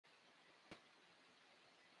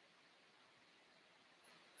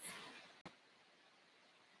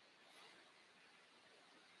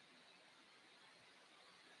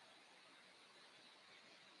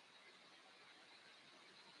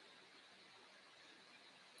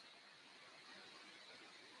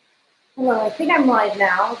Hello, I think I'm live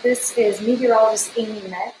now. This is meteorologist Amy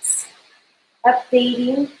Metz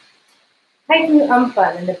updating Typhoon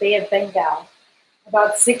Amphan in the Bay of Bengal,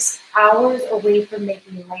 about 6 hours away from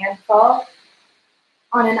making landfall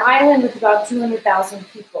on an island with about 200,000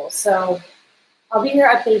 people. So I'll be here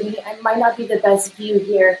updating. It might not be the best view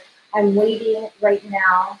here. I'm waiting right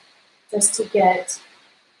now just to get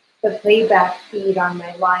the playback feed on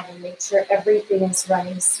my line and make sure everything is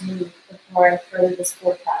running smooth before I further this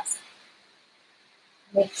forecast.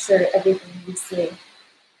 Make sure everything you see.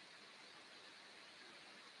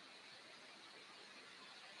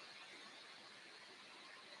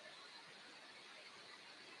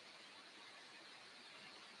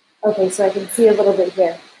 Okay, so I can see a little bit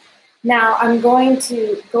here. Now I'm going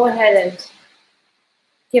to go ahead and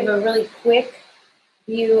give a really quick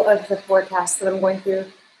view of the forecast that I'm going through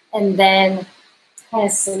and then kind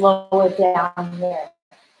of slow it down here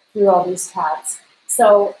through all these tabs.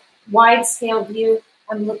 So wide scale view,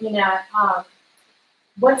 I'm looking at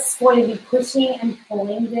what's going to be pushing and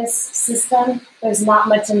pulling this system. There's not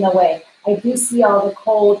much in the way. I do see all the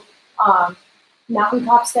cold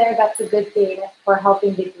mountaintops there. That's a good thing for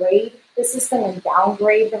helping degrade the system and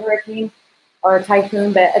downgrade the hurricane or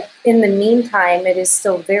typhoon, but in the meantime, it is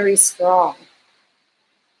still very strong.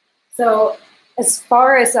 So as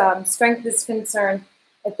far as strength is concerned,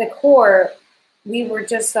 at the core, we were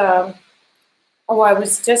just, I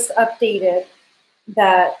was just updated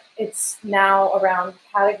that it's now around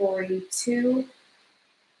category 2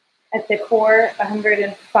 at the core,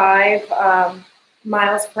 105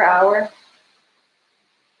 miles per hour.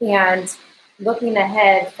 And looking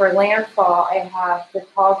ahead for landfall, I have the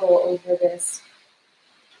toggle over this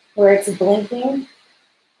where it's blinking.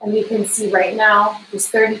 And you can see right now, just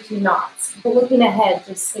 32 knots. But looking ahead,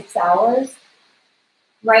 just 6 hours,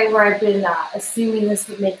 right where I've been assuming this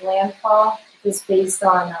would make landfall, just based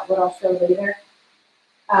on what I'll show later.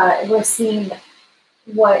 We're seeing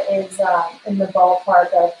what is in the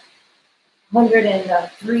ballpark of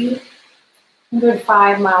 103,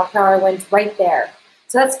 105 mile per hour winds right there.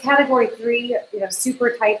 So that's category 3,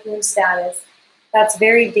 super typhoon status. That's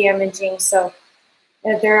very damaging. So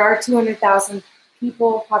if there are 200,000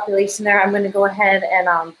 people population there, I'm going to go ahead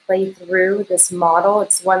and play through this model.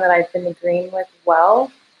 It's one that I've been agreeing with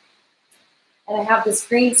well. And I have this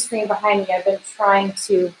green screen behind me. I've been trying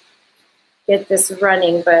to get this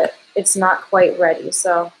running, but it's not quite ready.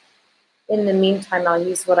 So in the meantime, I'll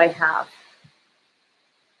use what I have.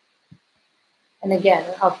 And again,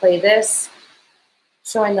 I'll play this,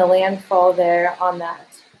 showing the landfall there on that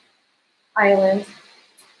island.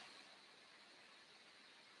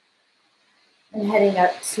 And heading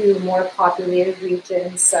up to more populated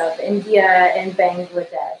regions of India and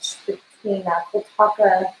Bangladesh, between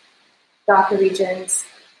Dhaka regions.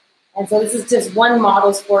 And so this is just one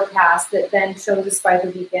model's forecast that then shows us by the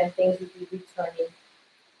weekend things would be returning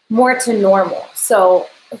more to normal. So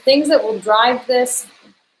the things that will drive this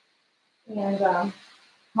and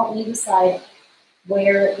help me decide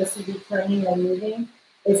where this will be turning and moving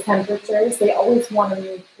is temperatures. They always want to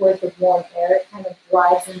move toward the warm air. It kind of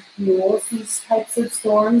drives and fuels these types of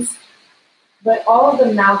storms. But all of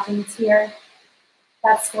the mountains here,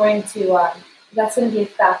 that's going to be a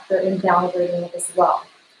factor in downgrading it as well,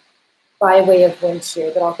 by way of wind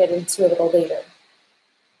shear, that I'll get into a little later.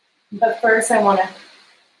 But first, I want to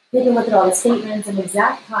take a look at all the statements and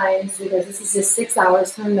exact times, because this is just 6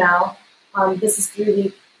 hours from now. This is through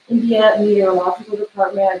the India Meteorological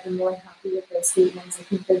Department. I've been really happy with their statements. I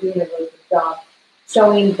think they're doing a really good job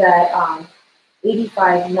showing that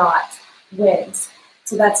 85 knot winds.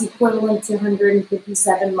 So that's equivalent to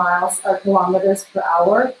 157 miles or kilometers per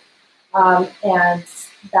hour. And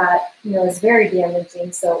that is very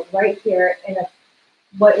damaging. So right here in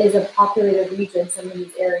what is a populated region, some of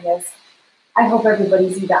these areas, I hope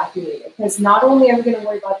everybody's evacuated, because not only are we going to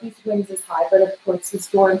worry about these winds as high, but of course the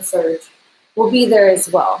storm surge will be there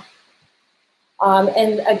as well.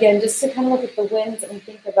 And again, just to kind of look at the winds and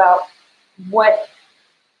think about what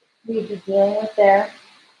we'd be dealing with there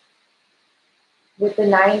with the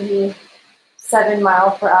 97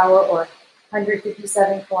 mile per hour or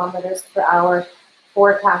 157 kilometers per hour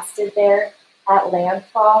forecasted there at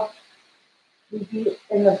landfall. We'd be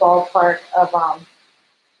in the ballpark of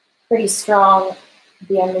pretty strong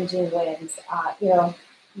damaging winds.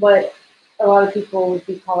 What a lot of people would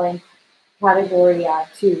be calling category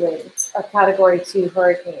 2 winds or category 2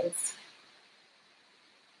 hurricanes.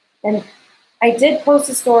 And I did post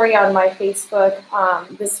a story on my Facebook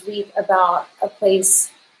this week about a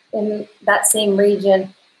place in that same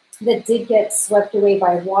region that did get swept away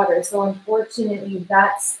by water. So unfortunately,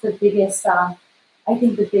 that's the biggest, I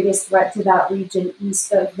think the biggest threat to that region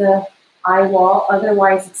east of the eye wall.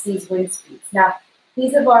 Otherwise, it's these wind speeds. Now,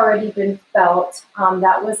 these have already been felt.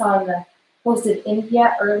 That was on the coast of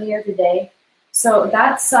India earlier today. So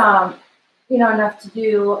that's enough to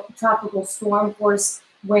do tropical storm force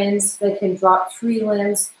winds that can drop tree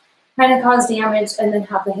limbs, kind of cause damage, and then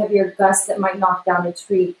have the heavier gusts that might knock down a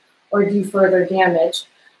tree or do further damage.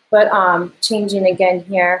 But changing again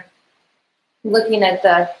here, looking at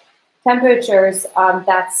the temperatures,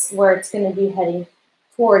 that's where it's going to be heading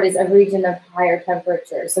toward, is a region of higher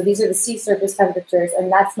temperatures. So these are the sea surface temperatures,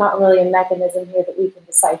 and that's not really a mechanism here that we can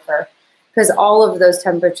decipher because all of those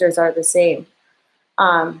temperatures are the same.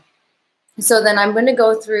 So then I'm going to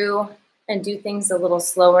go through and do things a little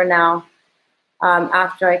slower now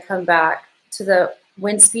after I come back to the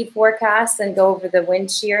wind speed forecast and go over the wind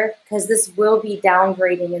shear, because this will be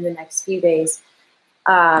downgrading in the next few days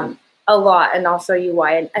a lot, and I'll show you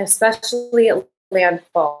why, and especially at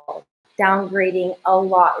landfall, downgrading a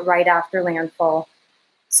lot right after landfall.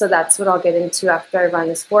 So that's what I'll get into after I run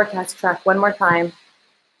this forecast track one more time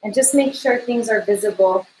and just make sure things are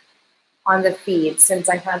visible on the feed, since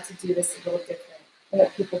I had to do this a little different so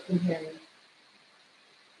that people can hear me.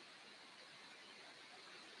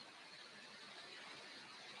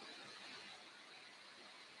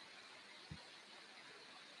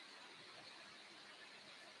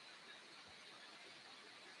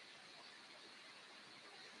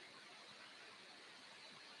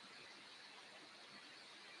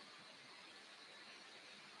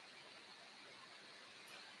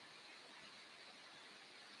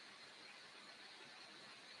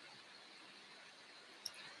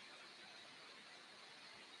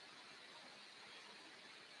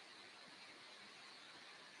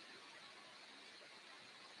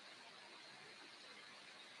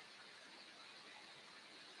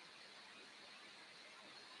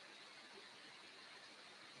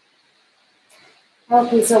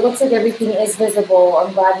 Okay, so it looks like everything is visible.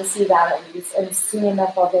 I'm glad to see that at least. And soon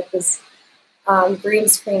enough, I'll get this green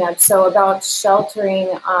screen up. So about sheltering,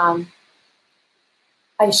 I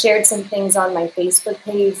shared some things on my Facebook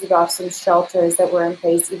page about some shelters that were in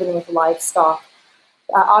place, even with livestock,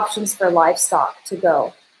 options for livestock to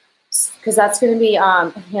go. Because that's going to be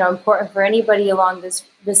important for anybody along this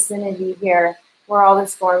vicinity here where all the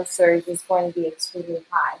storm surge is going to be extremely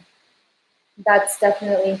high. That's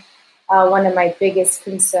definitely one of my biggest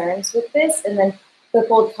concerns with this. And then the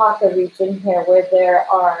whole Dhaka region here, where there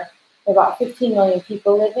are about 15 million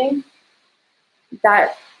people living,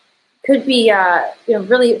 that could be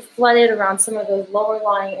really flooded around some of those lower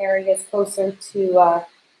lying areas closer to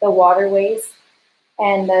the waterways.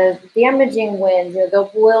 And the damaging winds, there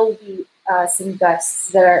will be some gusts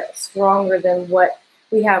that are stronger than what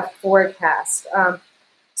we have forecast.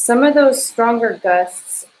 Some of those stronger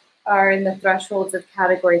gusts are in the thresholds of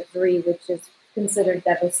Category 3, which is considered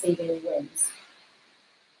devastating winds.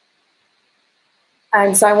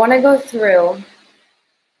 And so I want to go through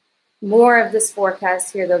more of this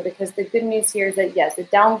forecast here, though, because the good news here is that, yes,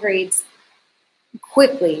 it downgrades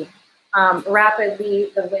quickly,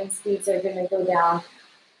 rapidly. The wind speeds are going to go down.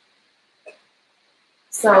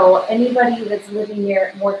 So anybody that's living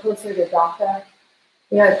near, more closer to Dhaka,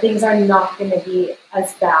 things are not going to be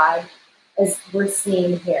as bad as we're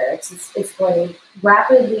seeing here. It's going to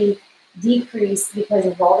rapidly decrease because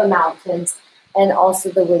of all the mountains and also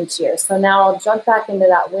the wind shear. So now I'll jump back into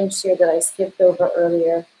that wind shear that I skipped over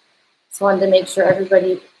earlier. Just wanted to make sure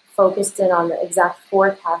everybody focused in on the exact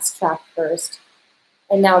forecast track first.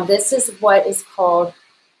 And now this is what is called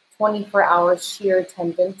 24-hour shear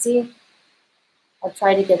tendency. I'll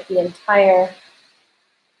try to get the entire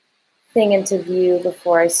thing into view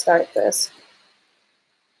before I start this.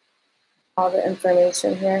 All the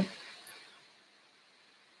information here.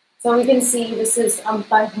 So we can see this is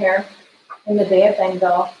Amphan here in the Bay of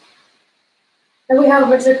Bengal. And we have a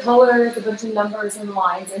bunch of colors, a bunch of numbers and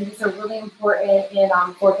lines, and these are really important in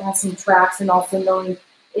forecasting tracks and also knowing,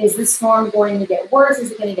 is this storm going to get worse,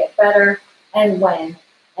 is it going to get better, and when?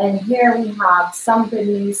 And here we have some good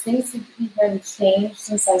news. Things have even changed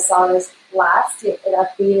since I saw this last. It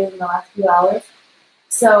updated in the last few hours.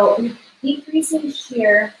 So decreasing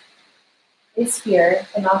shear is here,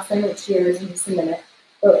 and I'll send what shear is in just a minute.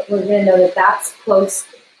 But we're going to know that that's close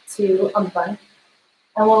to Amphan.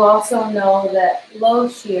 And we'll also know that low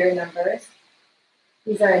shear numbers,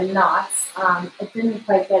 these are in knots. I didn't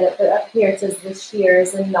quite get it, but up here it says the shear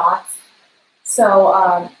is in knots.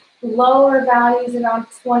 So lower values around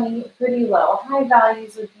 20, pretty low. High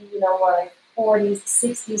values would be, more like 40s,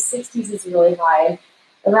 60s. 60s is really high.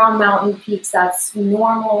 And around mountain peaks, that's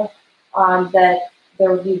normal that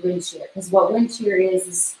there would be wind shear. Because what wind shear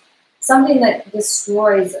is something that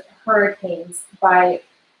destroys hurricanes by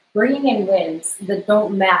bringing in winds that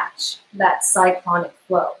don't match that cyclonic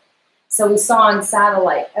flow. So we saw on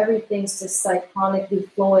satellite, everything's just cyclonically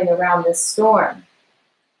flowing around this storm.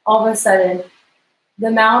 All of a sudden,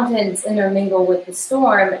 the mountains intermingle with the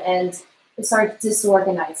storm and start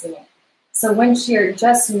disorganizing it. So wind shear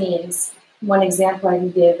just means, one example I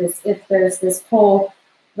can give is if there's this pole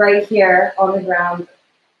right here on the ground,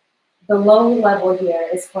 the low level here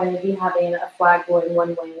is going to be having a flag going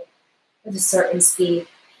one way at a certain speed.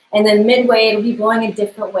 And then midway, it'll be going a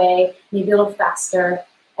different way, maybe a little faster.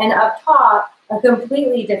 And up top, a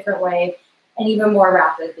completely different way and even more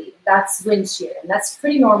rapidly. That's wind shear, and that's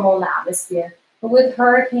pretty normal in the atmosphere. But with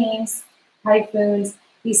hurricanes, typhoons,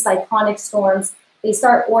 these cyclonic storms, they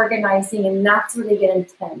start organizing, and that's where they get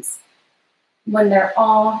intense. When they're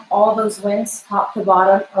all those winds, top to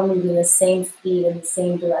bottom, are moving the same speed in the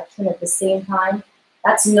same direction at the same time,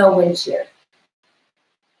 that's no wind shear.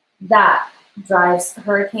 That drives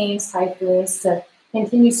hurricanes, typhoons to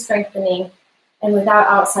continue strengthening, and without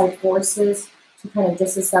outside forces to kind of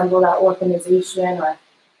disassemble that organization or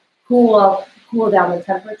cool down the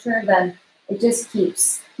temperature, then it just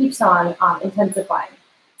keeps on intensifying.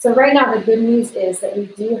 So right now, the good news is that we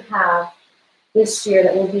do have this shear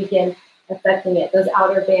that will begin affecting it. Those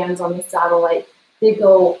outer bands on the satellite, they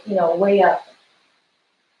go, way up.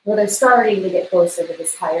 Well, they're starting to get closer to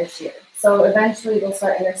this higher shear. So eventually they'll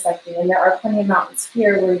start intersecting, and there are plenty of mountains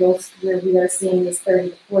here where we are seeing these 30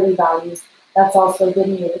 to 40 values. That's also good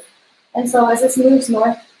news. And so as this moves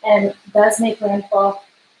north and does make landfall,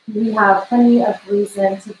 we have plenty of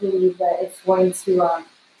reason to believe that it's going to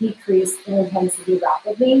decrease in intensity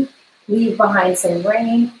rapidly, leave behind some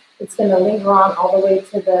rain. It's going to linger on all the way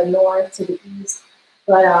to the north, to the east.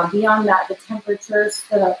 But beyond that, the temperatures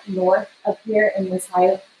for the north up here in this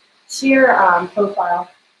high shear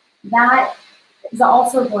profile, that is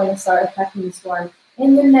also going to start affecting the storm.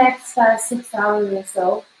 In the next 6 hours or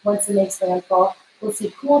so, once it makes landfall, we'll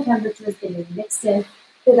see cool temperatures getting mixed in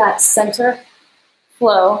to that center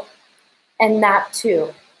flow, and that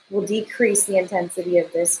too will decrease the intensity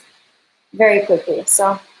of this very quickly.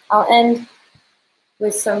 So I'll end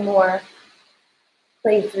with some more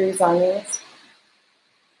playthroughs on these.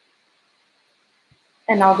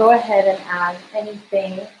 And I'll go ahead and add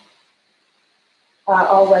anything,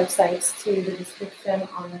 all websites, to the description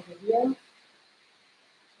on the video.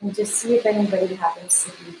 And just see if anybody happens to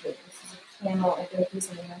be here. This is a channel, I don't know if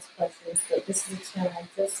somebody has questions, but this is a channel I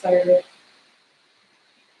just started.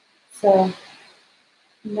 So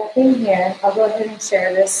nothing here. I'll go ahead and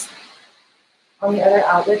share this on the other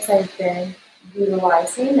outlets I've been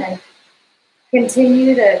utilizing and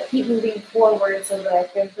continue to keep moving forward so that I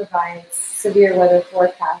can provide severe weather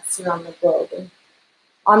forecasts around the globe. And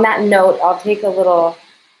on that note, I'll take a little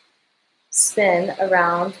spin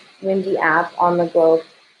around Windy app on the globe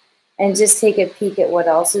and just take a peek at what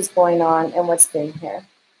else is going on and what's been here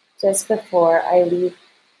just before I leave.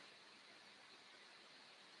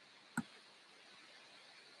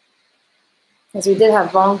 As we did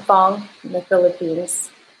have Vongfong in the Philippines,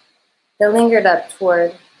 they lingered up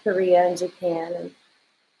toward Korea and Japan and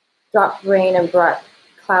dropped rain and brought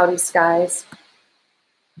cloudy skies.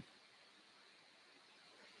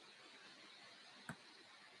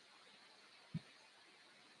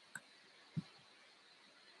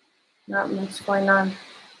 Not much going on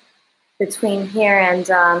between here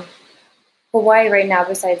and Hawaii right now,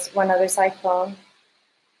 besides one other cyclone.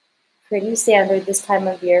 Pretty standard this time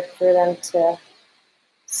of year for them to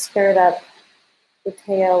skirt up the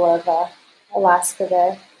tail of Alaska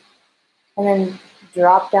there, and then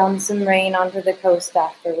drop down some rain onto the coast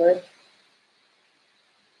afterward.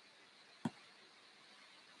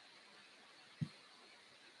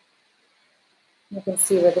 You can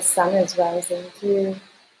see where the sun is rising too.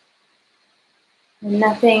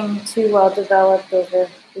 Nothing too well developed over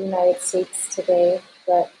the United States today,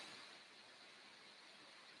 but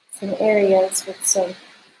some areas with some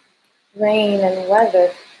rain and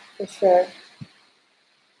weather for sure.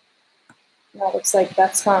 That looks like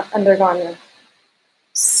that's not undergone a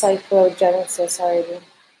cyclogenesis already.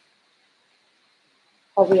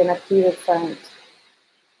 Probably an upheated front.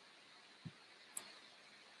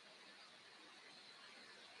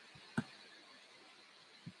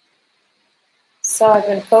 So I've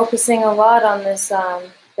been focusing a lot on this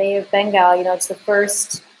Bay of Bengal. You know, it's the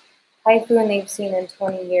first typhoon they've seen in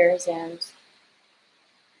 20 years, and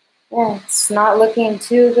yeah, it's not looking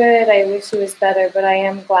too good. I wish it was better, but I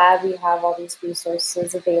am glad we have all these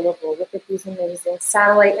resources available. Look at these amazing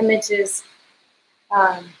satellite images.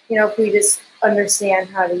 You know, if we just understand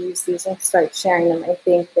how to use these and start sharing them, I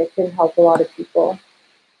think that can help a lot of people.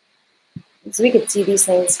 So we could see these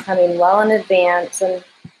things coming well in advance, and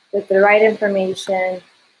with the right information,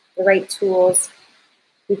 the right tools,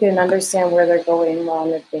 we can understand where they're going well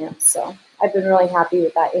in advance. So I've been really happy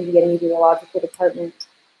with that Indiana Meteorological Department.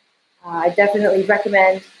 I definitely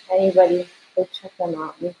recommend anybody go check them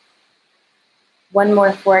out. One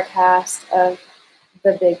more forecast of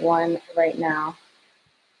the big one right now.